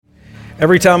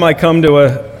Every time I come to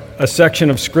a section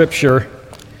of Scripture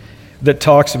that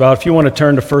talks about, if you want to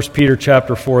turn to 1 Peter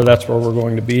chapter 4, that's where we're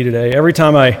going to be today. Every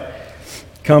time I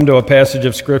come to a passage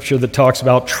of Scripture that talks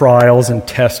about trials and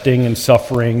testing and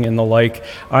suffering and the like,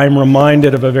 I'm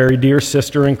reminded of a very dear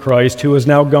sister in Christ who is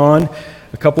now gone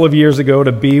a couple of years ago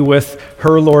to be with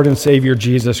her Lord and Savior,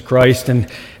 Jesus Christ.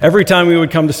 And every time we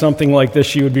would come to something like this,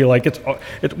 she would be like,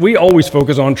 we always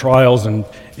focus on trials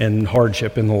and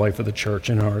hardship in the life of the church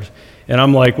and ours. And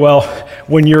I'm like, well,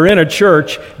 when you're in a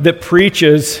church that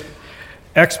preaches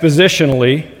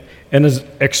expositionally and as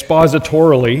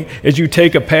expositorily as you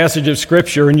take a passage of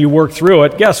Scripture and you work through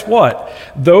it, guess what?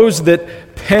 Those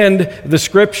that penned the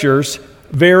Scriptures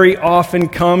very often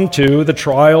come to the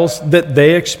trials that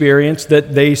they experience,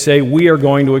 that they say we are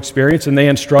going to experience, and they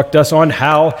instruct us on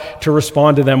how to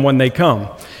respond to them when they come.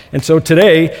 And so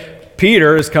today,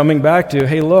 Peter is coming back to,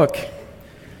 hey, look,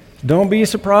 don't be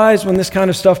surprised when this kind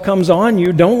of stuff comes on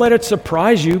you. Don't let it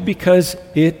surprise you, because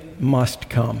it must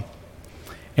come.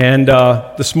 And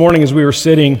this morning as we were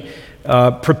sitting,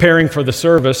 preparing for the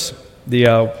service,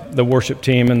 the worship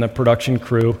team and the production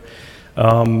crew,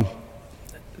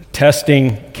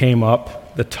 testing came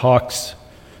up, the talks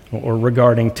or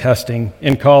regarding testing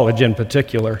in college in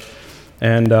particular.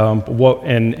 And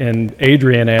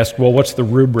Adrian asked, well, what's the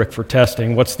rubric for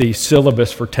testing? What's the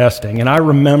syllabus for testing? And I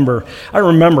remember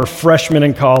freshman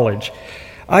in college,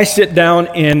 I sit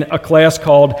down in a class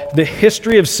called The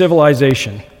History of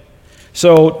Civilization.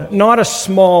 So not a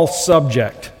small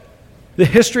subject, the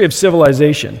history of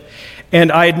civilization.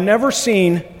 And I had never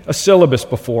seen a syllabus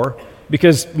before,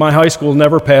 because my high school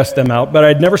never passed them out, but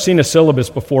I'd never seen a syllabus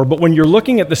before. But when you're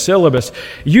looking at the syllabus,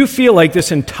 you feel like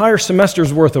this entire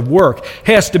semester's worth of work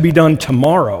has to be done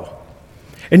tomorrow.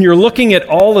 And you're looking at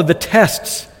all of the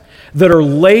tests that are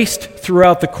laced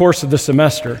throughout the course of the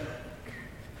semester.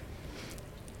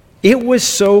 It was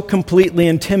so completely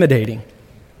intimidating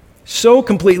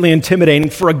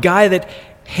for a guy that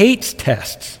hates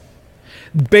tests.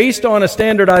 Based on a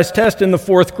standardized test in the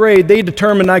 4th grade, they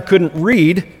determined I couldn't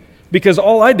read, because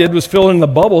all I did was fill in the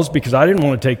bubbles because I didn't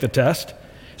want to take the test.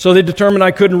 So they determined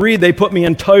I couldn't read. They put me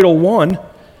in Title I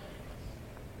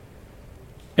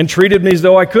and treated me as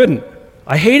though I couldn't.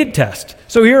 I hated tests.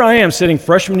 So here I am sitting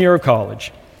freshman year of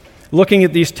college, looking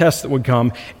at these tests that would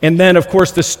come. And then, of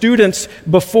course, the students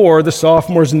before, the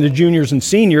sophomores and the juniors and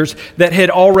seniors that had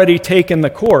already taken the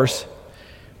course,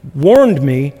 warned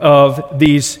me of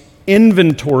these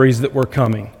inventories that were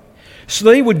coming. So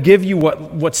they would give you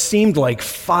what seemed like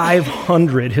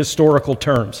 500 historical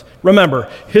terms.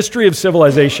 Remember, history of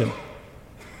civilization.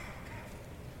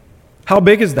 How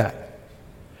big is that?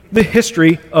 The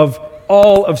history of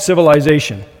all of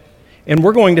civilization. And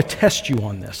we're going to test you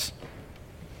on this.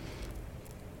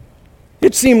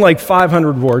 It seemed like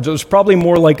 500 words. It was probably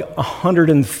more like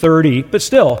 130, but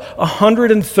still,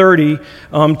 130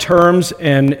 terms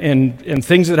and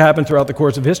things that happened throughout the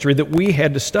course of history that we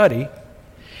had to study.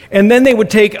 And then they would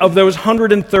take, of those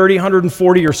 130,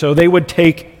 140 or so, they would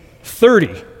take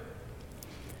 30.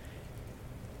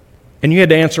 And you had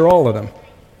to answer all of them.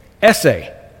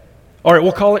 Essay. All right,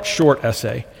 we'll call it short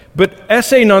essay. But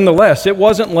essay nonetheless. It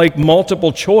wasn't like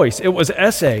multiple choice. It was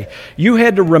essay. You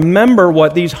had to remember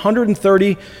what these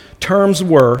 130 terms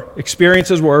were,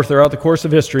 experiences were throughout the course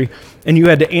of history, and you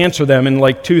had to answer them in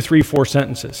like 2, 3, 4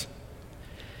 sentences.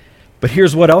 But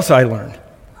here's what else I learned.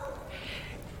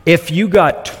 If you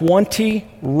got 20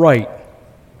 right,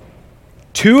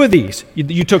 2 of these,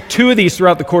 you took 2 of these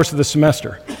throughout the course of the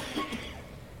semester.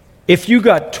 If you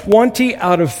got 20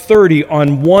 out of 30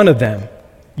 on one of them,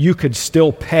 you could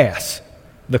still pass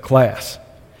the class.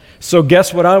 So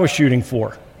guess what I was shooting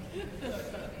for?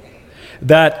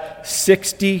 That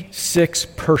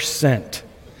 66%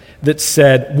 that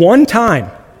said one time,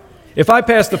 if I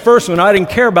passed the first one, I didn't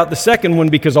care about the second one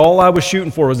because all I was shooting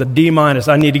for was a D-.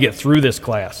 I need to get through this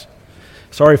class.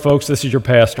 Sorry, folks, this is your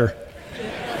pastor.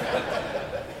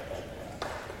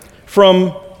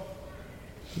 From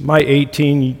my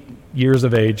 18 years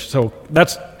of age, so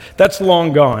that's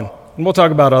long gone. And we'll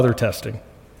talk about other testing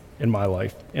in my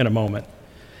life in a moment.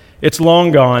 It's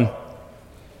long gone,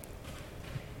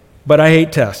 but I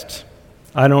hate tests.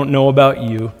 I don't know about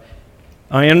you.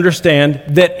 I understand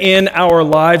that in our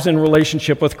lives in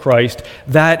relationship with Christ,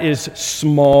 that is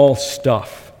small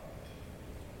stuff,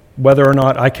 whether or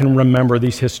not I can remember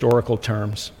these historical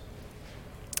terms.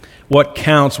 What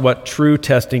counts, what true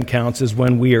testing counts, is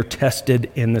when we are tested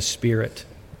in the Spirit.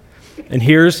 And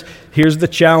here's the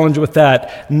challenge with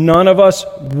that. None of us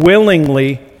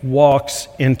willingly walks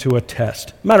into a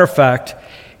test. Matter of fact,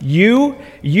 you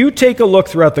take a look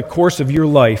throughout the course of your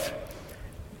life.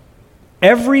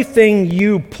 Everything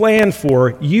you plan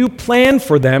for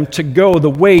them to go the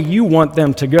way you want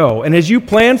them to go. And as you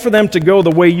plan for them to go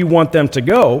the way you want them to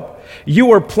go,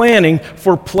 you are planning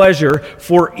for pleasure,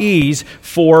 for ease,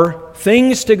 for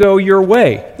things to go your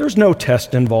way. There's no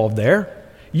test involved there.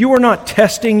 You are not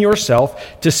testing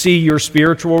yourself to see your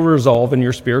spiritual resolve and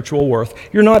your spiritual worth.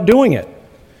 You're not doing it.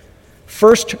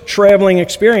 First traveling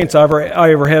experience I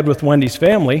ever had with Wendy's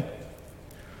family,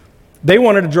 they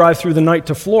wanted to drive through the night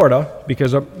to Florida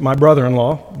because my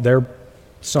brother-in-law, their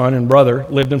son and brother,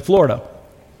 lived in Florida.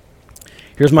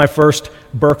 Here's my first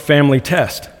Burke family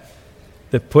test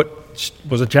that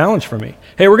was a challenge for me.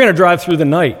 Hey, we're going to drive through the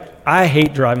night. I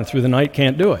hate driving through the night,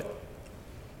 can't do it.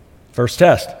 First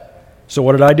test. So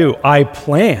what did I do? I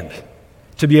planned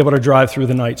to be able to drive through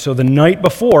the night. So the night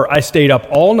before, I stayed up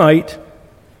all night,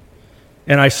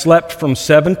 and I slept from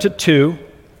 7 to 2,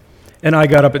 and I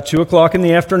got up at 2 o'clock in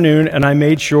the afternoon, and I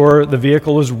made sure the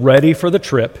vehicle was ready for the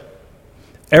trip.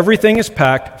 Everything is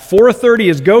packed. 4:30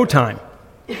 is go time.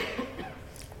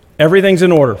 Everything's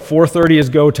in order. 4:30 is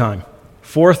go time.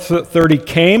 4:30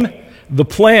 came, the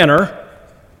planner,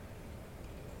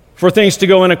 for things to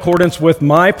go in accordance with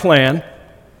my plan.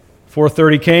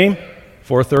 4:30 came,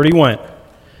 4:30 went.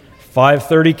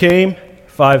 5:30 came,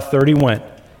 5:30 went.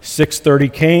 6:30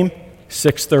 came,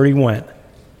 6:30 went.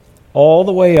 All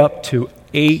the way up to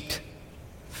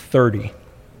 8:30.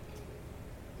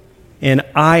 And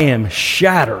I am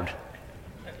shattered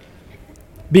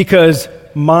because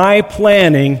my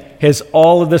planning has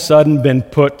all of a sudden been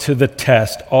put to the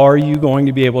test. Are you going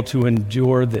to be able to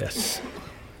endure this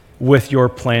with your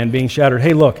plan being shattered?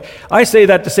 Hey, look, I say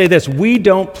that to say this. We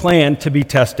don't plan to be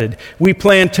tested. We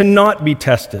plan to not be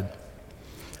tested.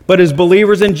 But as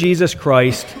believers in Jesus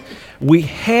Christ, we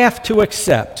have to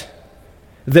accept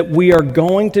that we are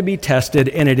going to be tested,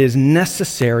 and it is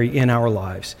necessary in our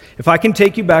lives. If I can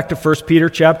take you back to 1 Peter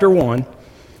chapter 1,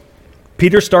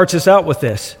 Peter starts us out with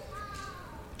this.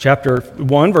 Chapter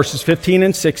 1, verses 15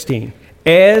 and 16.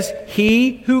 As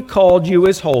he who called you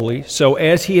is holy, so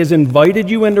as he has invited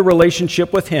you into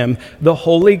relationship with him, the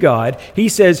holy God, he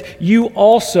says, you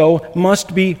also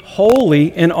must be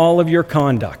holy in all of your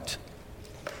conduct.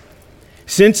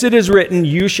 Since it is written,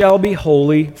 you shall be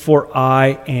holy, for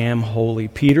I am holy.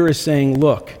 Peter is saying,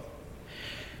 look,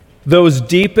 those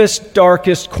deepest,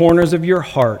 darkest corners of your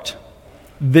heart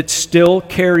that still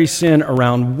carry sin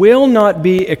around will not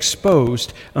be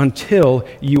exposed until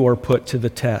you are put to the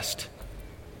test.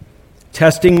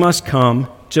 Testing must come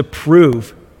to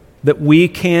prove that we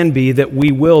can be, that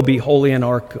we will be holy in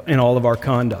all of our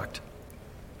conduct.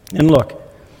 And look,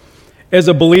 as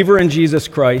a believer in Jesus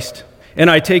Christ, and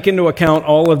I take into account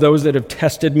all of those that have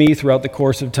tested me throughout the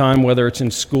course of time, whether it's in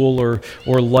school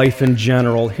or life in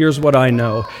general, here's what I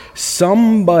know.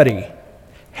 Somebody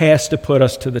has to put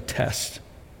us to the test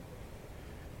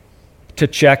to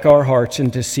check our hearts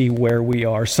and to see where we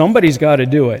are. Somebody's got to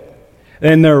do it.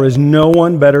 And there is no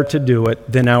one better to do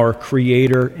it than our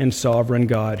Creator and Sovereign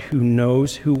God, who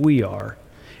knows who we are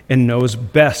and knows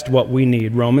best what we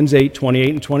need. Romans 8:28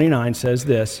 and 29 says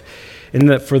this, and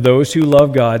that for those who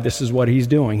love God, this is what he's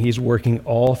doing. He's working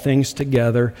all things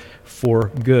together for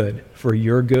good, for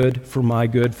your good, for my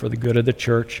good, for the good of the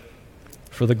church,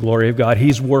 for the glory of God.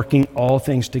 He's working all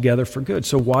things together for good.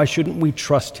 So why shouldn't we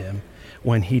trust him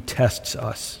when he tests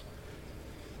us?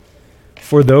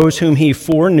 For those whom he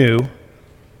foreknew,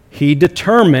 he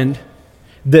determined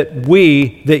that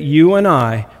you and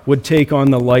I would take on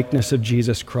the likeness of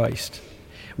Jesus Christ.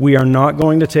 We are not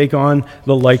going to take on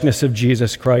the likeness of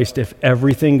Jesus Christ if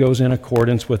everything goes in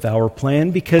accordance with our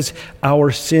plan, because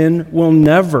our sin will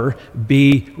never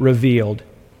be revealed.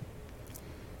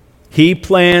 He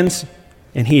plans,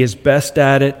 and he is best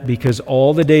at it, because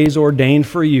all the days ordained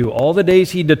for you, all the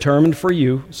days he determined for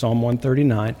you, Psalm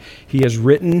 139, he has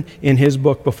written in his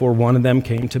book before one of them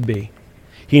came to be.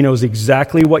 He knows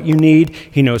exactly what you need.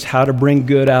 He knows how to bring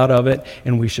good out of it,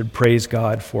 and we should praise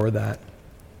God for that.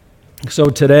 So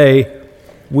today,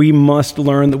 we must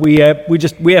learn that we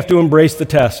have to embrace the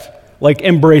test. Like,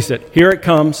 embrace it. Here it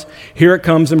comes,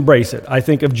 embrace it. I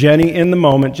think of Jenny in the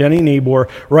moment, Jenny Niebuhr.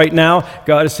 Right now,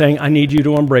 God is saying, I need you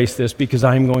to embrace this because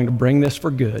I am going to bring this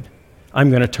for good. I'm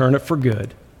going to turn it for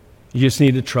good. You just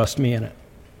need to trust me in it.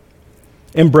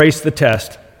 Embrace the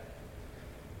test.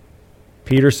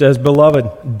 Peter says,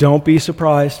 beloved, don't be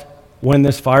surprised when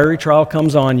this fiery trial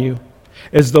comes on you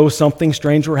as though something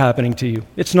strange were happening to you.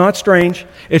 It's not strange.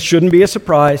 It shouldn't be a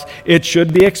surprise. It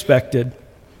should be expected.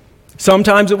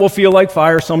 Sometimes it will feel like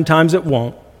fire, sometimes it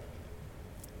won't.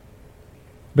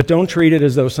 But don't treat it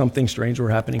as though something strange were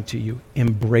happening to you.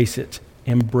 Embrace it.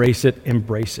 Embrace it.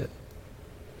 Embrace it.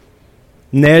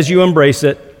 And as you embrace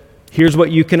it, here's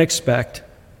what you can expect,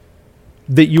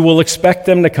 that you will expect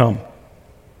them to come.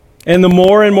 And the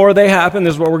more and more they happen,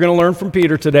 this is what we're going to learn from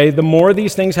Peter today, the more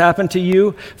these things happen to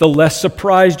you, the less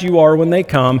surprised you are when they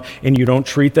come, and you don't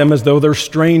treat them as though they're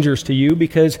strangers to you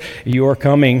because you are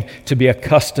coming to be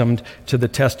accustomed to the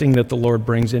testing that the Lord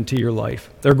brings into your life.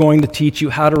 They're going to teach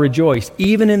you how to rejoice,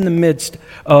 even in the midst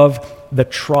of the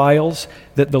trials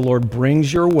that the Lord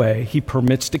brings your way. He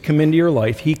permits to come into your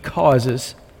life. He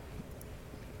causes.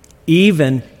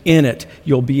 Even in it,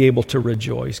 you'll be able to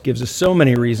rejoice. Gives us so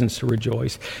many reasons to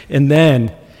rejoice. And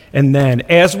then,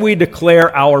 as we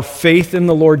declare our faith in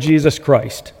the Lord Jesus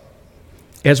Christ,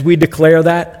 as we declare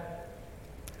that,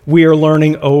 we are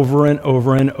learning over and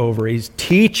over and over. He's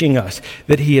teaching us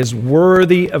that He is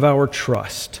worthy of our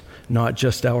trust, not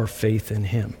just our faith in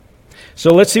Him.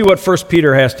 So let's see what 1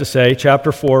 Peter has to say,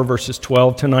 chapter 4, verses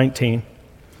 12 to 19.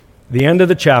 The end of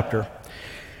the chapter.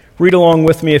 Read along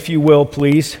with me if you will,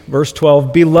 please. Verse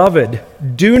 12, Beloved,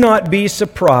 do not be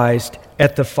surprised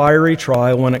at the fiery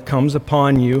trial when it comes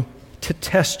upon you to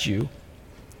test you,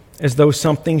 as though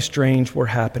something strange were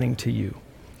happening to you.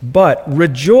 But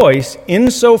rejoice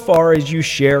insofar as you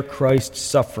share Christ's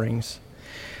sufferings,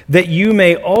 that you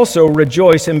may also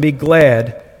rejoice and be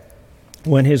glad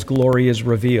when His glory is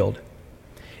revealed.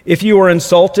 If you are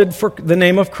insulted for the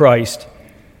name of Christ,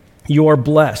 you are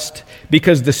blessed,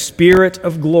 because the Spirit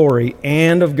of glory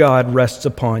and of God rests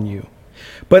upon you.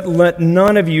 But let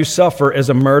none of you suffer as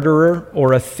a murderer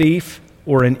or a thief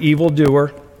or an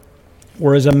evildoer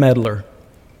or as a meddler.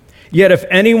 Yet if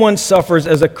anyone suffers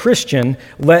as a Christian,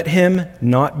 let him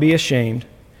not be ashamed,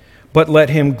 but let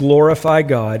him glorify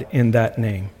God in that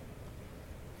name.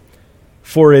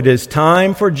 For it is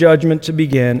time for judgment to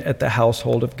begin at the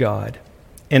household of God.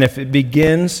 And if it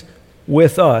begins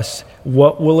with us,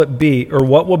 what will it be, or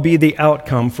what will be the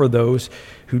outcome for those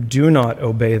who do not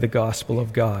obey the gospel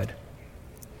of God?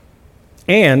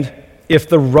 And if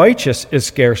the righteous is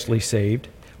scarcely saved,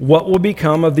 what will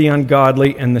become of the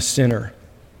ungodly and the sinner?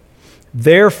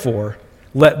 Therefore,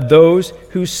 let those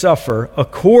who suffer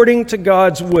according to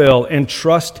God's will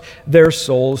entrust their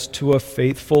souls to a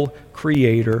faithful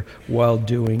Creator while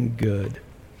doing good.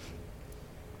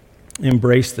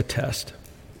 Embrace the test.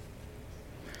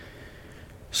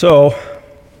 So,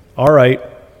 all right,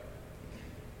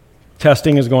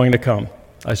 testing is going to come,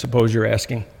 I suppose you're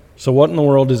asking. So what in the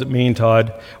world does it mean,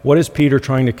 Todd? What is Peter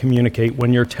trying to communicate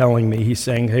when you're telling me? He's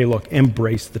saying, hey, look,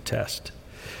 embrace the test.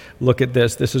 Look at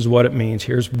this. This is what it means.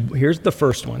 Here's the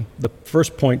first one, the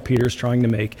first point Peter's trying to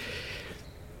make.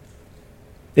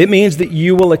 It means that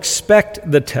you will expect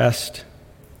the test,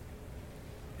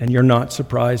 and you're not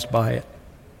surprised by it.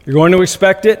 You're going to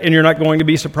expect it, and you're not going to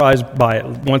be surprised by it.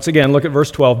 Once again, look at verse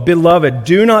 12. Beloved,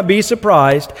 do not be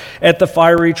surprised at the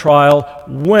fiery trial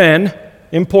when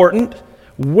it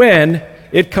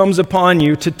comes upon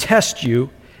you to test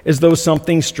you as though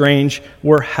something strange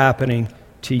were happening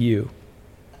to you.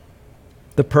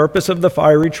 The purpose of the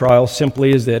fiery trial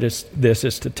simply is that this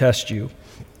is to test you.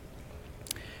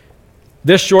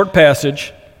 This short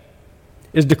passage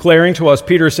is declaring to us,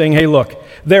 Peter is saying, hey, look,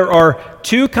 there are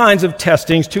two kinds of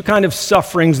testings, two kinds of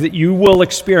sufferings that you will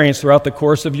experience throughout the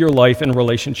course of your life in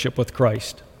relationship with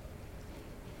Christ.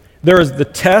 There is the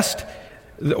test,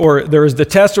 or there is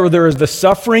the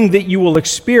suffering that you will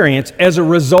experience as a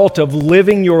result of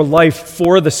living your life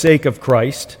for the sake of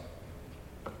Christ.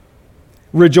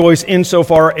 Rejoice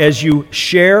insofar as you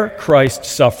share Christ's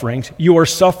sufferings. You are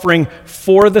suffering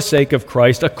for the sake of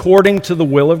Christ according to the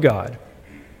will of God.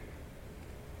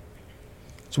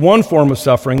 It's one form of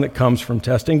suffering that comes from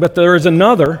testing, but there is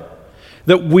another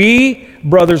that we,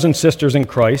 brothers and sisters in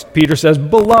Christ, Peter says,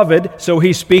 beloved, so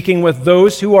he's speaking with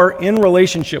those who are in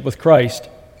relationship with Christ.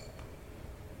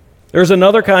 There's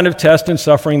another kind of test and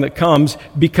suffering that comes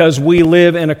because we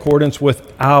live in accordance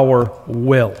with our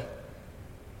will.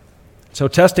 So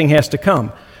testing has to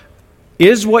come.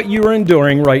 Is what you are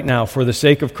enduring right now for the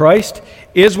sake of Christ?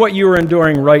 Is what you are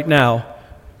enduring right now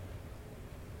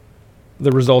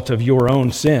the result of your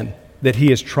own sin that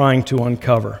He is trying to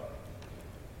uncover?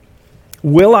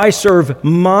 Will I serve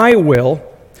my will,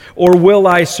 or will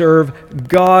I serve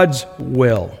God's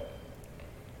will?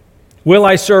 Will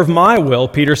I serve my will,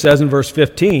 Peter says in verse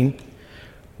 15,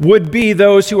 would be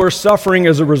those who are suffering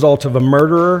as a result of a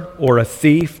murderer or a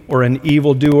thief or an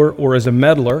evildoer or as a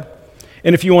meddler.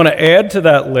 And if you want to add to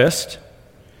that list,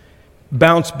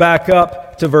 bounce back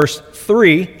up to verse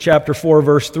 3, chapter 4,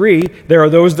 verse 3. There are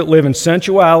those that live in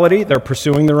sensuality. They're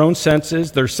pursuing their own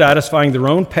senses. They're satisfying their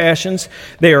own passions.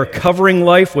 They are covering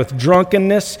life with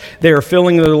drunkenness. They are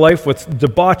filling their life with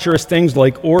debaucherous things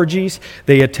like orgies.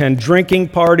 They attend drinking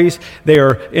parties. They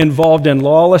are involved in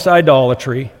lawless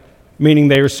idolatry. meaning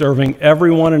they are serving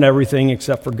everyone and everything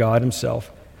except for God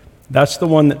himself. That's the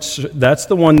one that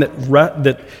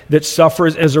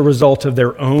suffers as a result of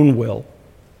their own will.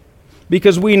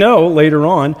 Because we know later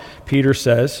on, Peter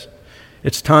says,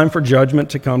 it's time for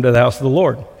judgment to come to the house of the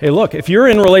Lord. Hey, look, if you're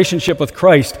in relationship with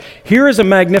Christ, here is a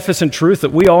magnificent truth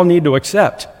that we all need to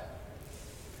accept.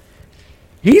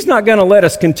 He's not going to let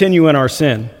us continue in our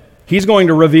sin. He's going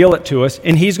to reveal it to us,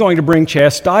 and he's going to bring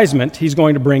chastisement. He's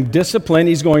going to bring discipline.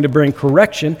 He's going to bring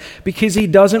correction, because he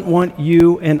doesn't want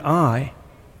you and I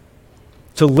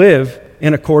to live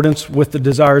in accordance with the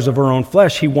desires of our own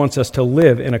flesh. He wants us to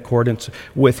live in accordance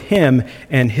with him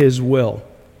and his will.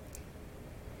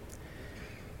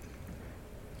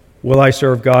 Will I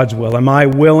serve God's will? Am I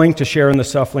willing to share in the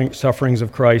sufferings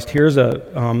of Christ? Here's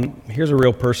a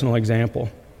real personal example.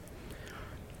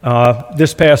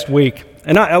 This past week,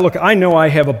 and I know I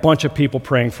have a bunch of people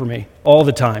praying for me all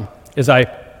the time as I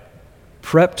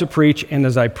prep to preach and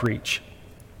as I preach.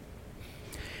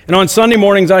 And on Sunday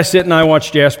mornings, I sit and I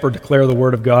watch Jasper declare the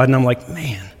Word of God, and I'm like,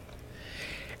 man,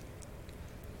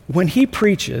 when he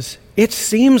preaches, it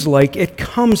seems like it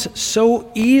comes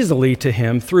so easily to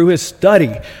him through his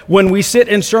study. When we sit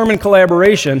in sermon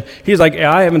collaboration, he's like,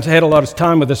 yeah, I haven't had a lot of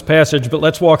time with this passage, but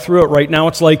let's walk through it right now.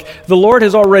 It's like the Lord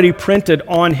has already printed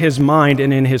on his mind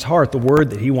and in his heart the word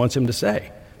that he wants him to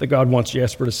say, that God wants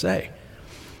Jasper to say.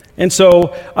 And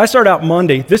so I start out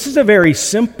Monday. This is a very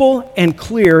simple and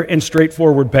clear and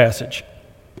straightforward passage.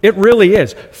 It really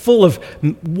is, full of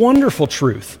wonderful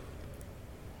truth.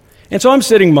 And so I'm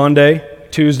sitting Monday,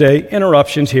 Tuesday,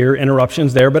 interruptions here,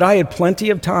 interruptions there, but I had plenty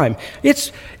of time.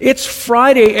 It's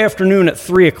Friday afternoon at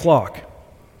 3 o'clock,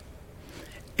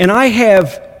 and I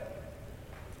have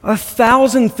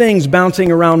 1,000 things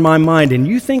bouncing around my mind, and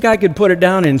you think I could put it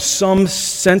down in some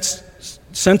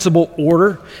sensible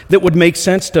order that would make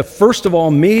sense to, first of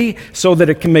all, me, so that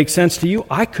it can make sense to you?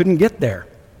 I couldn't get there.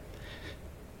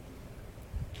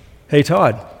 Hey,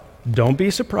 Todd, don't be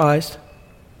surprised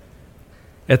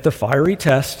at the fiery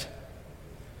test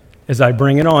as I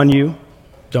bring it on you.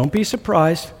 Don't be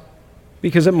surprised,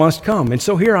 because it must come. And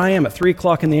so here I am at 3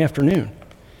 o'clock in the afternoon.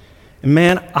 And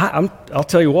man, I'll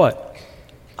tell you what,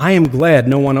 I am glad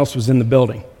no one else was in the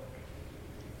building,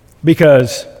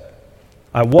 because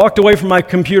I walked away from my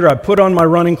computer, I put on my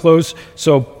running clothes.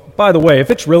 So, by the way, if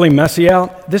it's really messy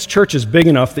out, this church is big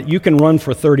enough that you can run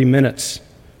for 30 minutes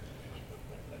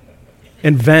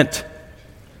and vent.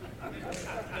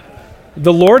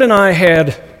 The Lord and I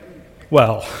had,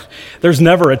 well, there's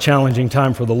never a challenging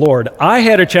time for the Lord. I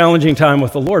had a challenging time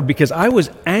with the Lord because I was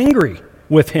angry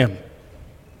with him.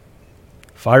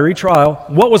 Fiery trial.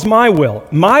 What was my will?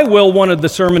 My will wanted the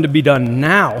sermon to be done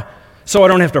now, so I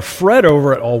don't have to fret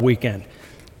over it all weekend.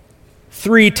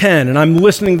 3:10, and I'm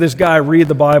listening to this guy read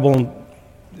the Bible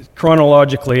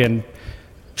chronologically and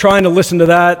trying to listen to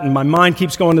that, and my mind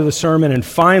keeps going to the sermon, and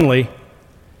finally,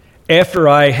 after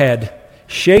I had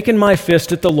shaken my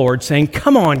fist at the Lord, saying,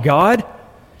 come on, God,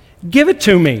 give it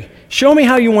to me. Show me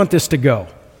how you want this to go.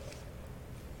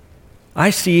 I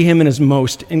see him in his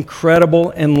most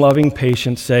incredible and loving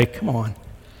patience say, come on,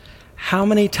 how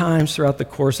many times throughout the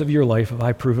course of your life have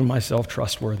I proven myself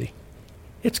trustworthy?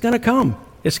 It's going to come.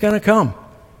 It's going to come.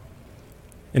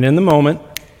 And in the moment,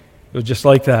 it was just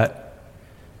like that.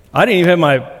 I didn't even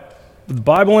have the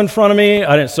Bible in front of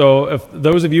me. So if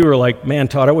those of you are like, man,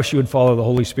 Todd, I wish you would follow the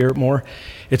Holy Spirit more,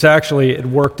 it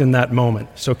worked in that moment.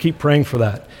 So keep praying for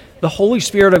that. The Holy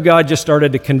Spirit of God just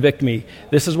started to convict me.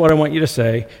 This is what I want you to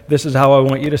say. This is how I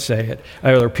want you to say it.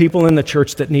 There are people in the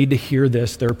church that need to hear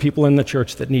this. There are people in the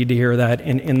church that need to hear that.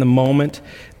 And in the moment,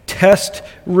 test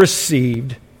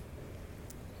received.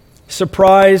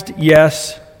 Surprised,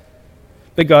 yes,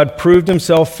 but God proved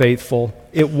himself faithful.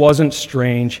 It wasn't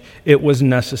strange. It was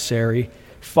necessary.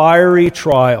 Fiery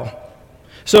trial.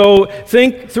 So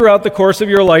think throughout the course of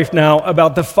your life now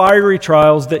about the fiery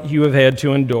trials that you have had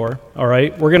to endure, all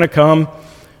right? We're going to come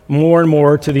more and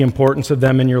more to the importance of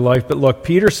them in your life. But look,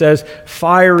 Peter says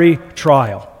fiery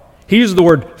trial. He used the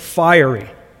word fiery.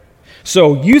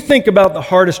 So you think about the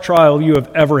hardest trial you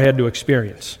have ever had to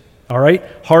experience, all right?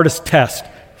 Hardest test,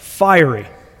 fiery.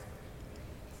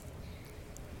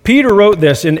 Peter wrote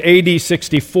this in AD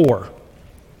 64.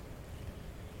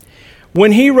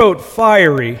 When he wrote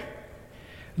fiery,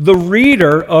 the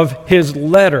reader of his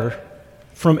letter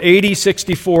from AD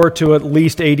 64 to at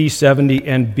least AD 70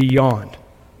 and beyond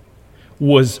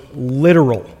was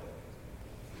literal.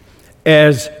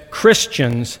 As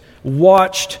Christians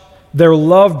watched their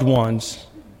loved ones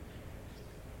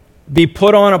be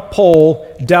put on a pole,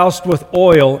 doused with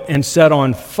oil, and set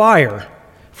on fire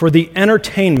for the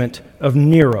entertainment of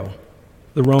Nero,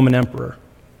 the Roman emperor.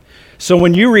 So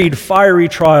when you read fiery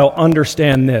trial,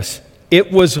 understand this.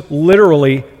 It was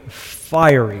literally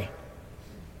fiery.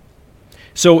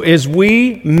 So as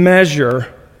we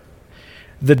measure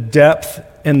the depth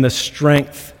and the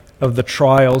strength of the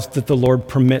trials that the Lord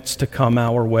permits to come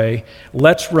our way,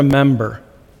 let's remember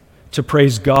to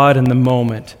praise God in the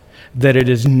moment that it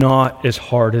is not as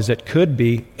hard as it could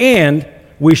be, and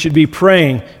we should be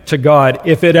praying to God,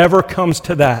 if it ever comes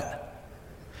to that,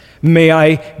 may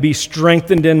I be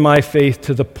strengthened in my faith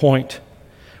to the point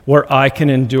where I can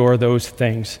endure those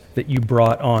things that you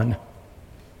brought on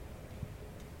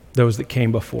those that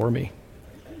came before me.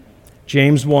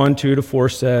 James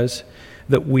 1:2-4 says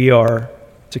that we are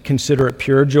to consider it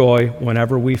pure joy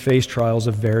whenever we face trials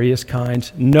of various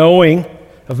kinds, knowing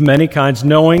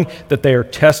that they are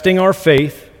testing our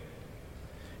faith,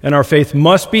 and our faith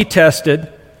must be tested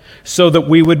so that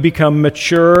we would become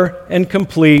mature and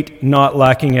complete, not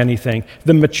lacking anything.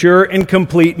 The mature and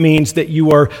complete means that you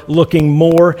are looking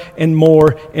more and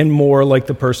more and more like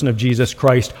the person of Jesus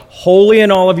Christ, holy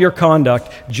in all of your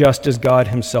conduct, just as God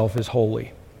himself is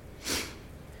holy.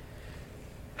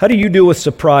 How do you deal with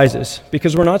surprises?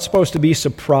 Because we're not supposed to be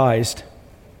surprised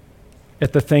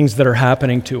at the things that are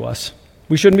happening to us.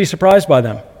 We shouldn't be surprised by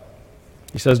them.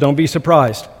 He says, don't be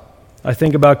surprised. I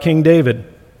think about King David.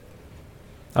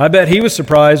 I bet he was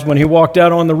surprised when he walked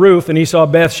out on the roof and he saw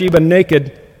Bathsheba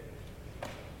naked.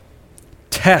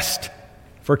 Test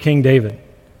for King David.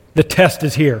 The test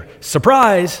is here.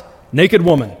 Surprise, naked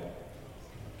woman.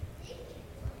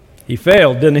 He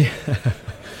failed, didn't he?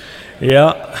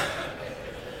 Yeah.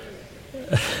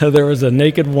 There was a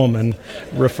naked woman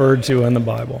referred to in the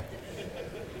Bible.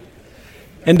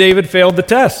 And David failed the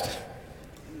test.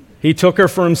 He took her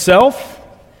for himself.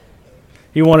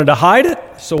 He wanted to hide it,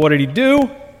 so what did he do?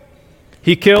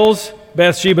 He kills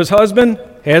Bathsheba's husband,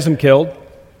 has him killed.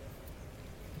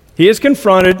 He is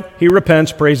confronted. He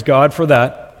repents. Praise God for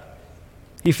that.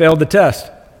 He failed the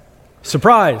test.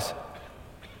 Surprise.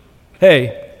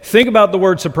 Hey, think about the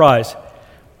word surprise.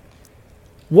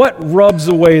 What rubs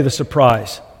away the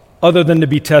surprise other than to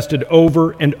be tested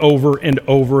over and over and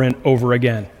over and over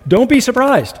again? Don't be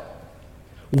surprised.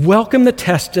 Welcome the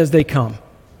tests as they come.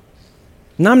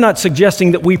 And I'm not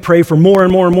suggesting that we pray for more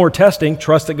and more and more testing,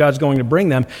 trust that God's going to bring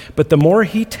them, but the more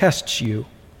he tests you,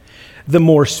 the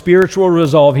more spiritual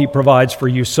resolve he provides for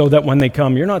you so that when they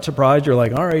come, you're not surprised. You're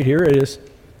like, all right, here it is.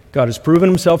 God has proven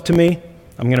himself to me.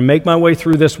 I'm going to make my way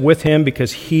through this with him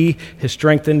because he has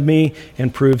strengthened me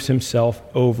and proves himself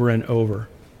over and over.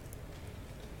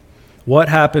 What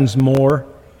happens more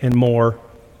and more,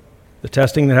 the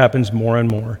testing that happens more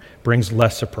and more, brings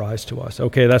less surprise to us.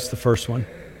 Okay, that's the first one.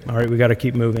 All right, we got to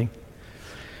keep moving.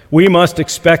 We must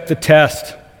expect the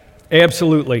test.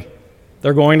 Absolutely.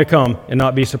 They're going to come and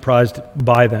not be surprised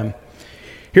by them.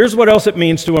 Here's what else it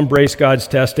means to embrace God's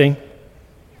testing.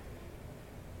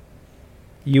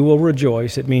 You will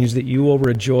rejoice. It means that you will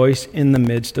rejoice in the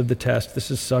midst of the test. This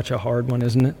is such a hard one,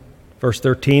 isn't it? Verse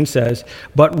 13 says,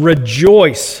 but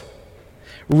rejoice.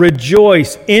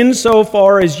 Rejoice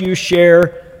insofar as you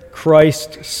share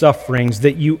Christ's sufferings,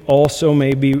 that you also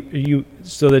may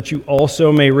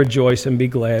rejoice and be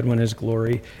glad when his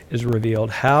glory is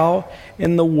revealed. How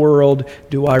in the world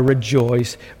do I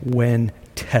rejoice when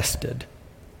tested?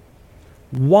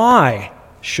 Why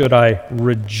should I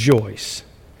rejoice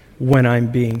when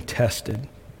I'm being tested?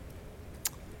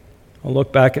 I'll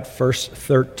look back at verse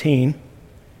 13.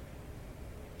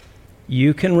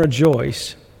 You can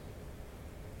rejoice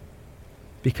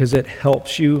because it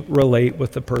helps you relate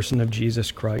with the person of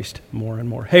Jesus Christ more and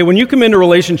more. Hey, when you come into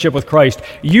relationship with Christ,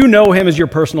 you know him as your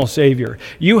personal Savior.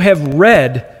 You have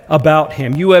read about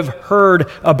him. You have heard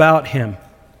about him.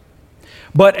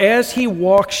 But as he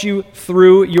walks you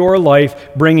through your life,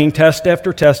 bringing test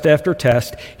after test after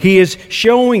test, he is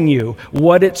showing you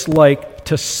what it's like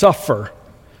to suffer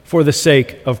for the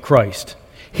sake of Christ.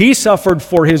 He suffered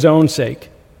for his own sake.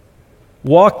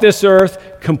 Walked this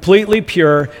earth completely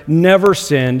pure, never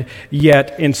sinned,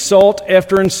 yet insult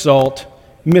after insult,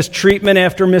 mistreatment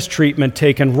after mistreatment,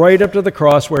 taken right up to the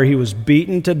cross where he was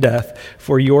beaten to death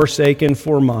for your sake and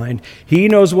for mine. He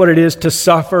knows what it is to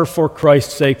suffer for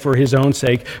Christ's sake, for his own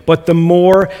sake. But the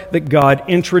more that God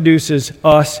introduces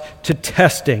us to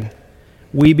testing,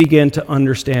 we begin to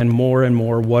understand more and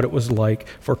more what it was like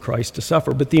for Christ to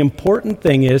suffer. But the important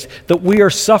thing is that we are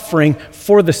suffering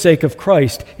for the sake of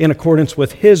Christ in accordance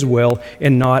with his will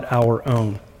and not our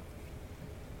own.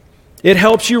 It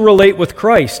helps you relate with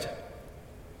Christ.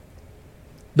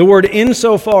 The word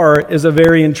insofar is a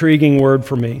very intriguing word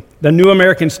for me. The New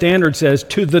American Standard says,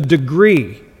 to the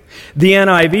degree The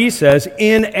NIV says,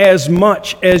 in as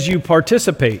much as you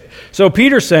participate. So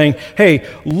Peter's saying, hey,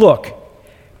 look,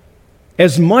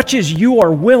 as much as you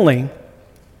are willing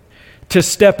to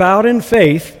step out in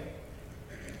faith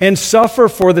and suffer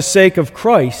for the sake of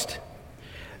Christ,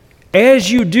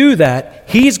 as you do that,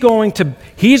 He's going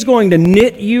to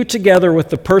knit you together with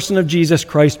the person of Jesus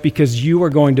Christ, because you are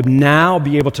going to now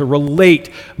be able to relate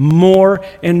more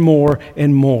and more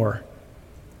and more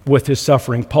with His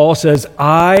suffering. Paul says,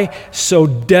 I so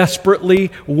desperately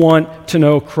want to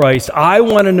know Christ. I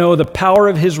want to know the power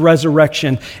of His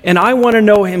resurrection, and I want to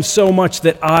know Him so much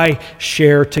that I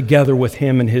share together with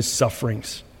Him in His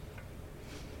sufferings.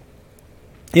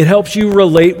 It helps you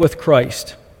relate with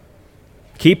Christ.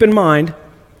 Keep in mind,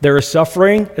 there is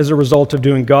suffering as a result of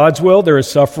doing God's will. There is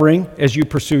suffering as you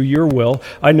pursue your will.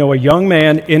 I know a young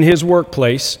man in his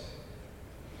workplace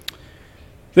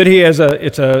that he has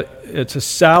it's a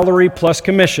salary plus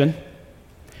commission.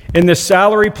 In this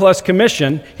salary plus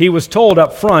commission, he was told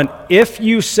up front, if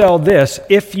you sell this,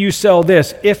 if you sell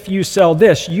this, if you sell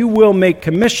this, you will make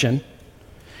commission.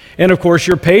 And of course,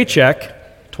 your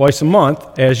paycheck twice a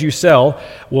month as you sell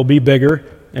will be bigger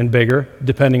and bigger,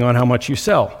 depending on how much you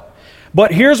sell.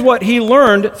 But here's what he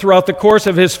learned throughout the course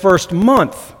of his first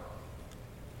month.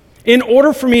 In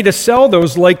order for me to sell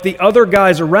those like the other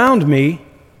guys around me,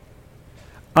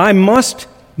 I must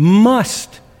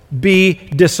be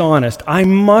dishonest. I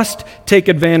must take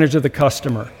advantage of the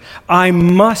customer. I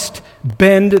must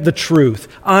bend the truth.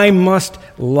 I must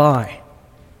lie.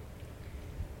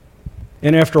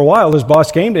 And after a while, his boss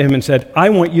came to him and said, I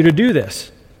want you to do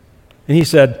this. And he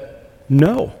said,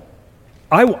 no,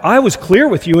 I was clear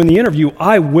with you in the interview.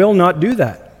 I will not do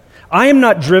that. I am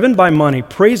not driven by money.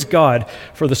 Praise God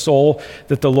for the soul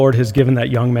that the Lord has given that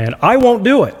young man. I won't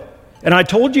do it. And I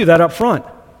told you that up front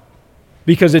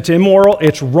because it's immoral,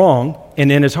 it's wrong,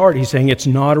 and in his heart he's saying it's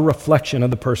not a reflection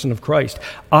of the person of Christ.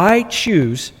 I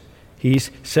choose, he's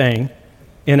saying,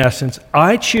 in essence,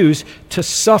 I choose to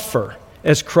suffer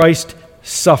as Christ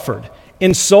suffered.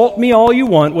 Insult me all you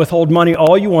want, withhold money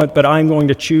all you want, but I'm going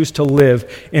to choose to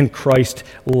live in Christ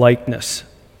likeness.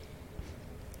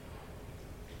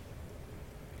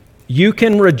 You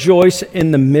can rejoice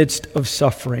in the midst of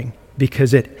suffering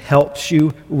because it helps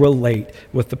you relate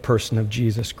with the person of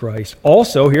Jesus Christ.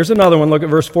 Also, here's another one. Look at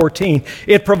verse 14.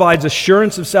 It provides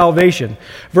assurance of salvation.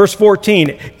 Verse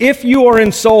 14, if you are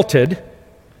insulted,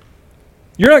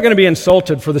 you're not going to be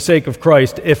insulted for the sake of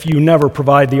Christ if you never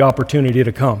provide the opportunity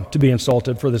to come to be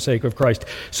insulted for the sake of Christ.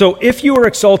 So if you are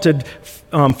exalted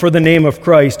for the name of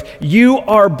Christ, you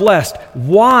are blessed.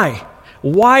 Why?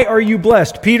 Why are you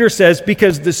blessed? Peter says,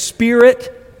 because the Spirit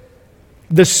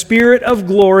of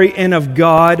glory and of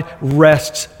God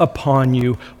rests upon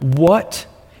you. What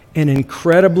an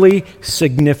incredibly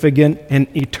significant and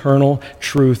eternal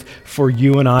truth for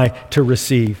you and I to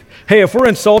receive. Hey, if we're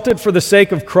insulted for the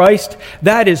sake of Christ,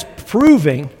 that is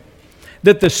proving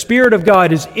that the Spirit of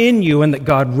God is in you and that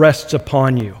God rests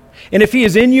upon you. And if He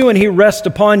is in you and He rests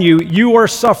upon you, you are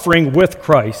suffering with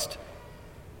Christ.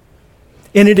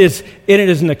 And it is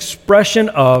an expression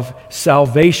of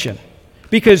salvation.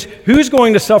 Because who's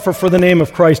going to suffer for the name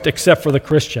of Christ except for the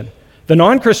Christian? The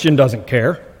non-Christian doesn't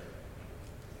care.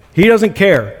 He doesn't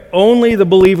care. Only the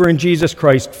believer in Jesus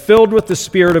Christ, filled with the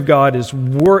Spirit of God,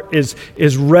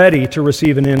 is ready to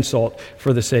receive an insult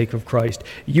for the sake of Christ.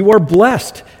 You are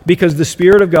blessed because the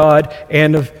Spirit of God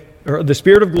the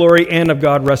Spirit of glory and of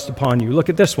God rests upon you. Look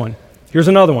at this one. Here's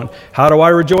another one. How do I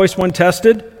rejoice when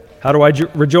tested? How do I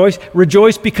rejoice?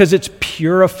 Rejoice because it's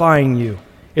purifying you.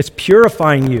 It's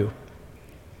purifying you.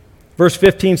 Verse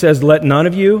 15 says, let none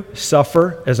of you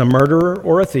suffer as a murderer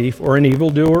or a thief or an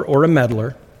evildoer or a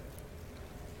meddler.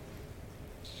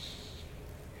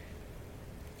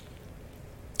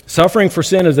 Suffering for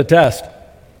sin is a test.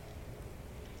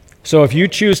 So if you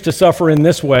choose to suffer in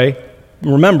this way,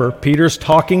 remember, Peter's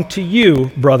talking to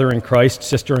you, brother in Christ,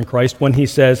 sister in Christ, when he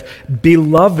says,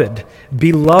 beloved,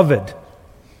 beloved.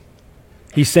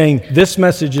 He's saying this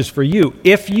message is for you.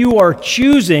 If you are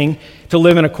choosing to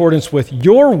live in accordance with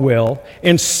your will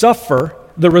and suffer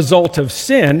the result of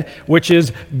sin, which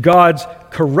is God's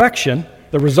correction,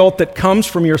 the result that comes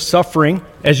from your suffering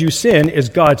as you sin is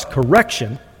God's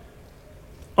correction,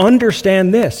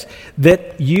 understand this,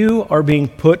 that you are being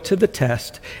put to the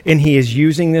test, and He is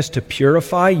using this to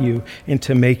purify you and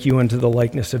to make you into the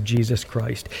likeness of Jesus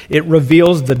Christ. It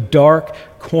reveals the dark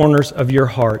corners of your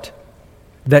heart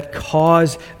that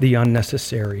cause the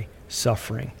unnecessary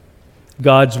suffering.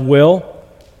 God's will,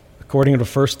 according to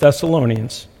 1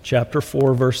 Thessalonians chapter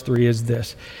 4, verse 3, is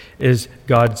this, is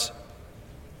God's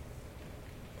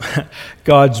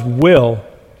will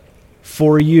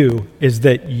for you is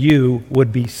that you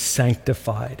would be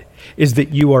sanctified, is that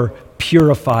you are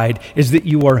purified, is that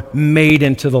you are made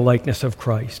into the likeness of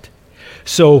Christ.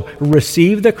 So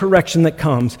receive the correction that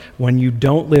comes when you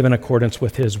don't live in accordance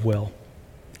with his will.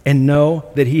 And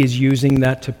know that he is using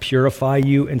that to purify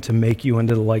you and to make you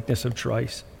into the likeness of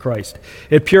Christ.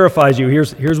 It purifies you.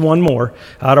 Here's one more.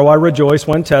 How do I rejoice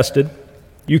when tested?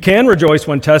 You can rejoice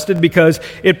when tested because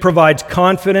it provides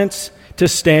confidence to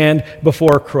stand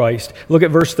before Christ. Look at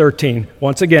verse 13.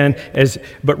 Once again,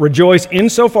 but rejoice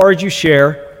insofar as you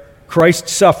share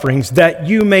Christ's sufferings, that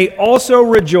you may also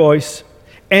rejoice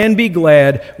and be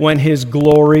glad when his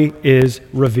glory is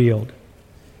revealed.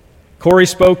 Corey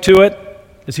spoke to it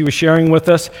as he was sharing with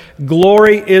us.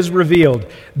 Glory is revealed.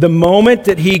 The moment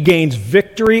that he gains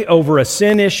victory over a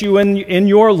sin issue in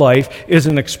your life is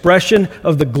an expression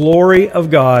of the glory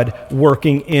of God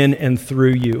working in and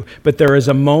through you. But there is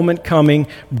a moment coming,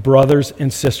 brothers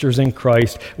and sisters in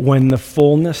Christ, when the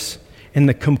fullness and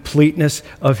the completeness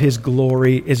of his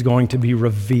glory is going to be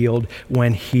revealed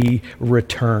when he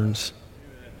returns.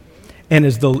 And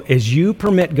as you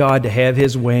permit God to have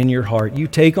his way in your heart, you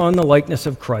take on the likeness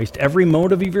of Christ. Every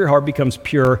motive of your heart becomes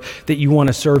pure, that you want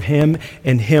to serve him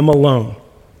and him alone.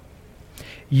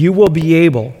 You will be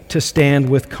able to stand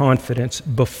with confidence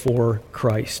before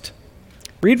Christ.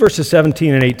 Read verses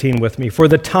 17 and 18 with me. For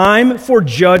it is time for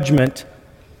judgment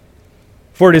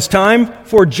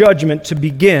to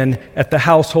begin at the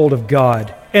household of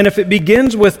God. And if it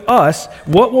begins with us,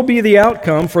 what will be the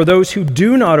outcome for those who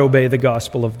do not obey the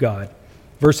gospel of God?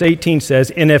 Verse 18 says,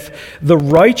 and if the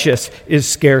righteous is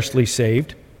scarcely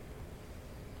saved,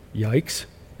 yikes,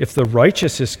 if the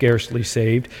righteous is scarcely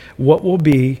saved, what will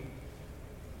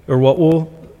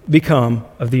become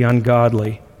of the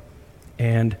ungodly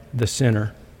and the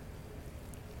sinner?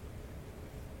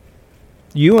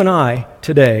 You and I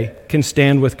today can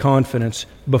stand with confidence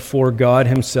before God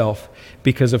himself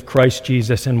because of Christ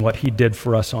Jesus and what he did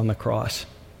for us on the cross.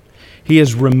 He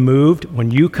has removed, when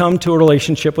you come to a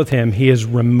relationship with him, he has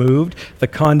removed the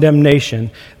condemnation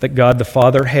that God the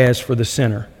Father has for the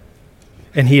sinner.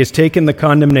 And he has taken the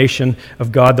condemnation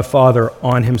of God the Father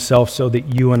on himself so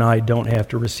that you and I don't have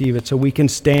to receive it. So we can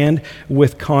stand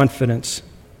with confidence.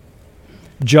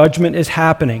 Judgment is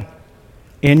happening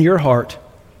in your heart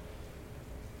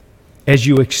as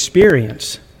you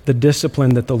experience the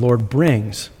discipline that the Lord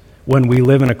brings when we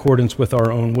live in accordance with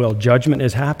our own will. Judgment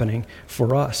is happening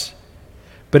for us.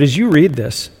 But as you read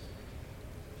this,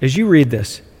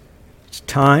 it's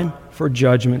time for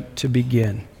judgment to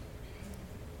begin.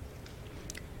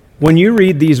 When you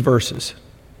read these verses,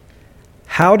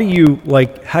 how do you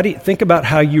think about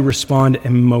how you respond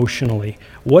emotionally?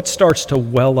 What starts to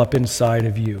well up inside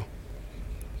of you?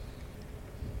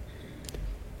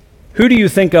 Who do you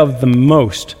think of the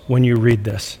most when you read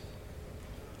this?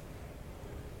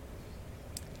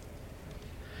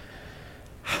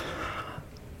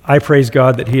 I praise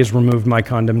God that he has removed my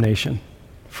condemnation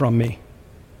from me.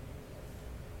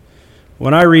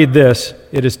 When I read this,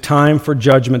 it is time for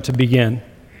judgment to begin.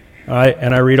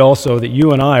 And I read also that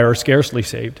you and I are scarcely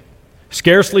saved.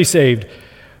 Scarcely saved,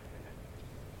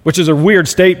 which is a weird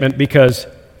statement because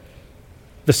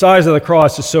the size of the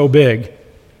cross is so big,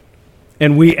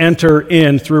 and we enter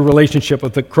in through relationship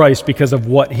with Christ because of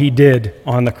what he did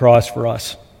on the cross for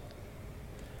us.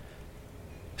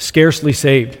 Scarcely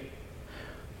saved.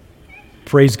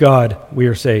 Praise God, we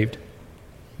are saved.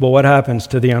 But what happens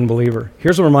to the unbeliever?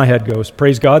 Here's where my head goes.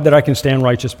 Praise God that I can stand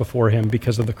righteous before him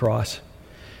because of the cross.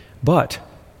 But,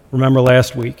 remember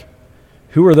last week,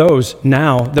 who are those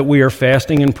now that we are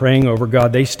fasting and praying over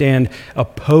God? They stand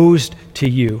opposed to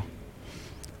you.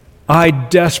 I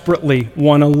desperately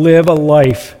want to live a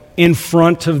life in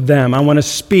front of them. I want to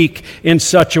speak in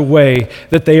such a way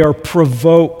that they are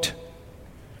provoked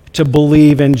to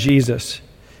believe in Jesus,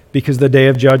 because the day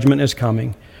of judgment is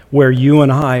coming, where you and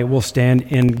I will stand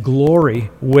in glory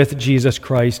with Jesus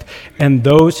Christ, and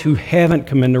those who haven't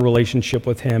come into relationship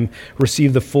with him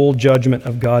receive the full judgment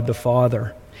of God the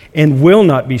Father, and will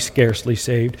not be scarcely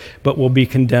saved, but will be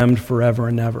condemned forever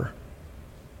and ever.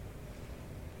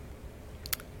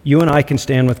 You and I can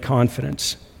stand with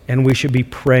confidence, and we should be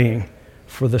praying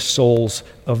for the souls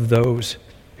of those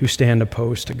who stand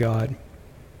opposed to God.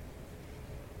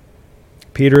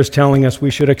 Peter is telling us we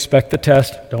should expect the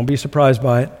test. Don't be surprised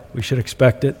by it. We should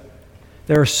expect it.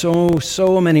 There are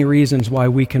so many reasons why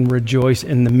we can rejoice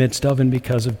in the midst of and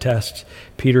because of tests.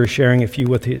 Peter is sharing a few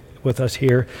with us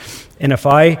here. And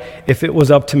if it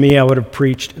was up to me, I would have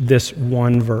preached this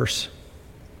one verse.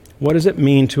 What does it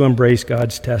mean to embrace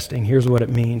God's testing? Here's what it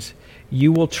means.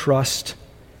 You will trust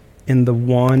in the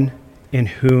one in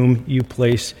whom you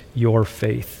place your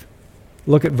faith.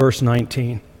 Look at verse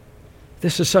 19.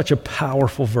 This is such a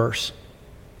powerful verse.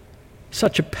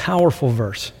 Such a powerful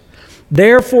verse.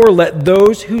 Therefore, let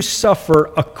those who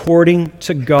suffer according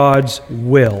to God's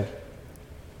will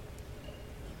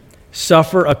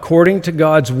suffer according to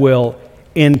God's will,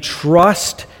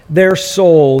 entrust their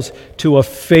souls to a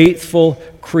faithful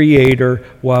Creator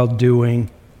while doing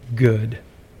good.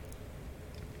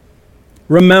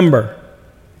 Remember,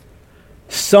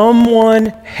 someone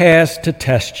has to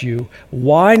test you.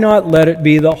 Why not let it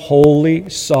be the holy,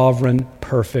 sovereign,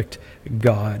 perfect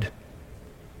God?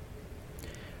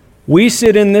 We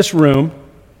sit in this room,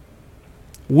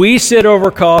 we sit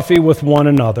over coffee with one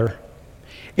another,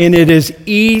 and it is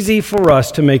easy for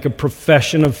us to make a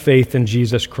profession of faith in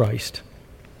Jesus Christ.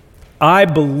 I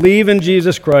believe in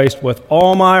Jesus Christ with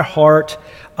all my heart.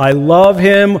 I love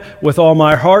Him with all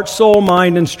my heart, soul,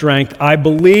 mind, and strength. I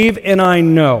believe and I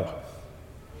know.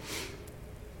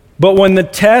 But when the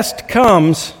test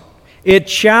comes, it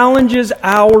challenges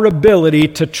our ability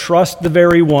to trust the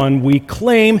very one we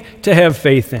claim to have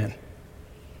faith in.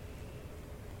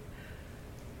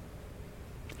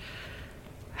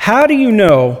 How do you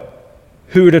know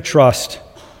who to trust?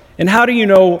 And how do you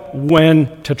know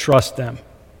when to trust them?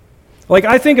 Like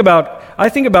I think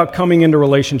about coming into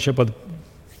relationship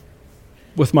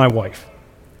with my wife.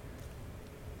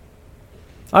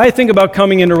 I think about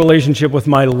coming into relationship with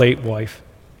my late wife.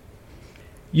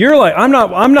 You're like,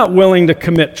 I'm not willing to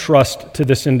commit trust to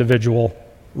this individual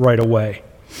right away.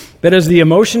 But as the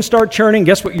emotions start churning,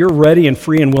 guess what you're ready and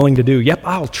free and willing to do? Yep,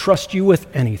 I'll trust you with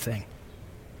anything.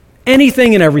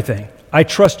 Anything and everything. I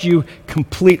trust you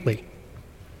completely.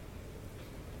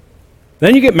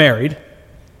 Then you get married,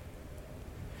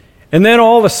 and then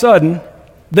all of a sudden,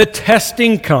 the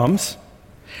testing comes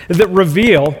that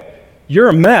reveal you're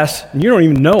a mess and you don't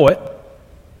even know it.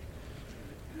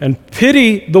 And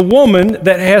pity the woman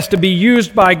that has to be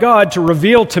used by God to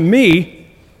reveal to me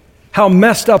how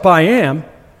messed up I am.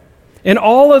 And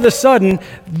all of a sudden,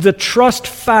 the trust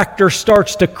factor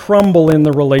starts to crumble in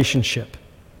the relationship.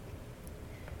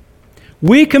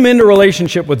 We come into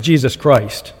relationship with Jesus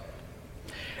Christ.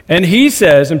 And He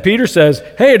says, and Peter says,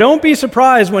 hey, don't be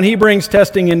surprised when He brings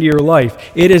testing into your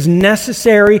life. It is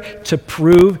necessary to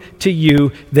prove to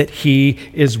you that He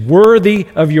is worthy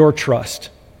of your trust.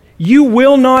 You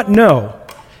will not know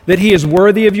that He is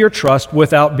worthy of your trust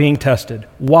without being tested.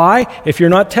 Why? If you're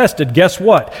not tested, guess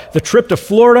what? The trip to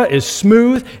Florida is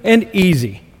smooth and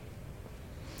easy.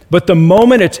 But the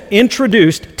moment it's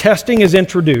introduced, testing is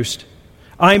introduced,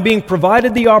 I'm being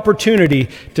provided the opportunity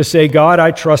to say, God, I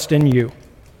trust in you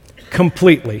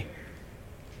completely.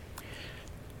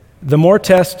 The more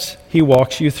tests He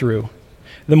walks you through,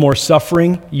 the more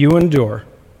suffering you endure,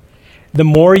 the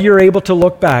more you're able to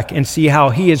look back and see how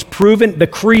He has proven, the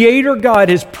Creator God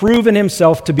has proven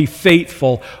Himself to be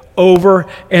faithful over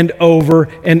and over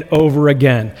and over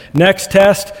again. Next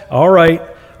test, all right,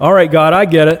 God, I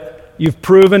get it. You've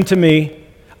proven to me.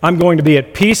 I'm going to be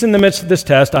at peace in the midst of this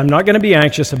test. I'm not going to be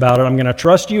anxious about it. I'm going to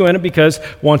trust you in it because,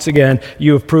 once again,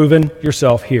 you have proven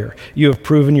yourself here. You have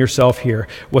proven yourself here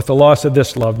with the loss of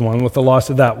this loved one, with the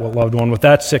loss of that loved one, with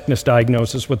that sickness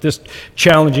diagnosis, with this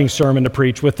challenging sermon to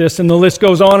preach, with this, and the list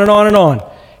goes on and on and on.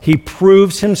 He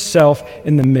proves Himself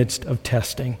in the midst of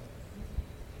testing.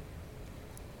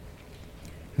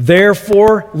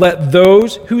 Therefore, let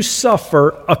those who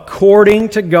suffer according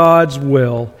to God's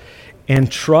will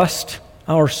entrust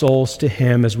our souls to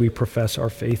Him as we profess our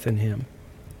faith in Him.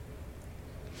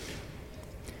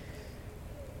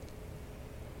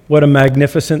 What a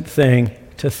magnificent thing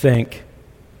to think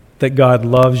that God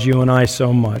loves you and I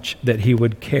so much that He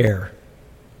would care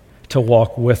to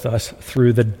walk with us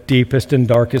through the deepest and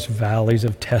darkest valleys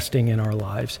of testing in our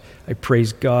lives. I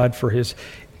praise God for His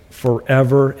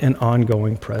forever and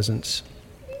ongoing presence.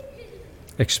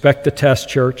 Expect the test,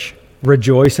 church.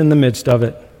 Rejoice in the midst of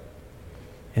it.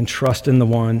 And trust in the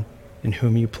one in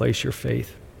whom you place your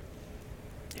faith.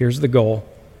 Here's the goal.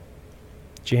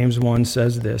 James 1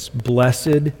 says this,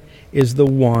 blessed is the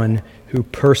one who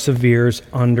perseveres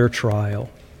under trial,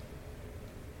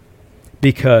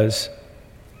 because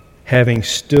having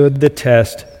stood the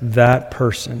test, that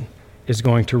person is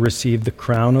going to receive the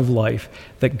crown of life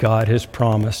that God has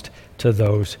promised to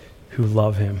those who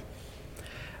love Him.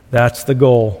 That's the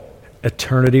goal.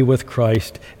 Eternity with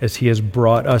Christ as He has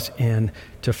brought us in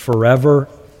to forever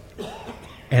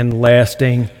and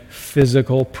lasting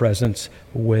physical presence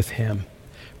with Him.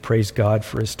 Praise God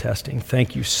for His testing.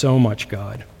 Thank you so much,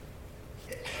 God.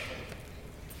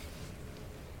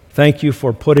 Thank you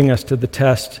for putting us to the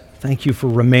test. Thank you for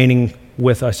remaining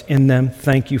with us in them.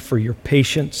 Thank you for your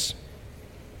patience.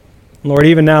 Lord,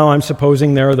 even now I'm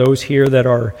supposing there are those here that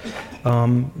are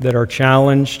that are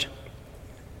challenged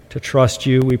to trust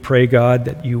you. We pray, God,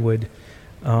 that you would,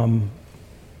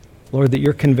 Lord, that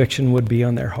your conviction would be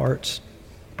on their hearts,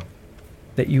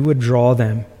 that you would draw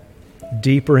them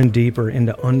deeper and deeper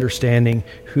into understanding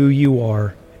who you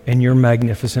are and your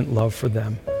magnificent love for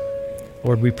them.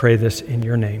 Lord, we pray this in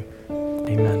your name.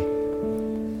 Amen.